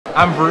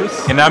I'm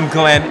Bruce. And I'm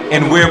Glenn,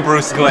 and we're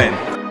Bruceglen.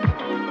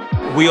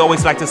 We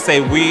always like to say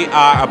we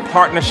are a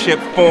partnership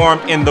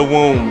formed in the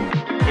womb.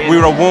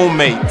 We're a womb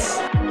mates.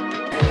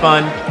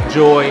 Fun,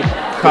 joy,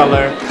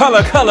 color.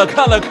 Color, color,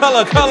 color,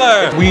 color,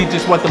 color. We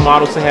just want the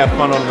models to have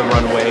fun on the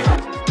runway.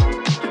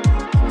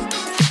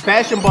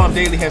 Fashion Bomb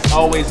Daily has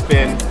always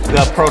been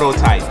the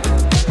prototype.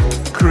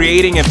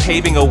 Creating and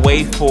paving a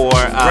way for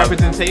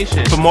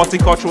representation. For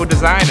multicultural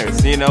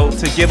designers, you know,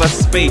 to give us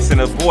space and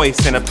a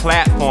voice and a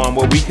platform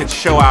where we could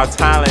show our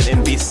talent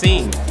and be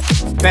seen.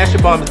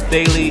 Fashion Bomb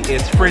Daily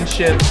is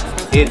friendship,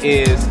 it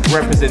is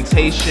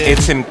representation,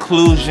 it's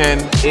inclusion.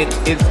 It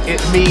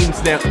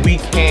means that we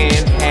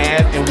can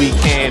have and we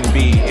can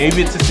be. And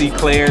even to see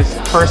Claire's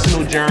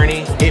personal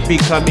journey, it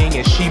becoming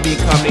and she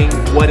becoming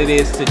what it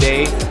is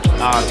today,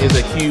 is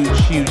a huge,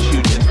 huge,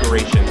 huge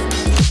inspiration.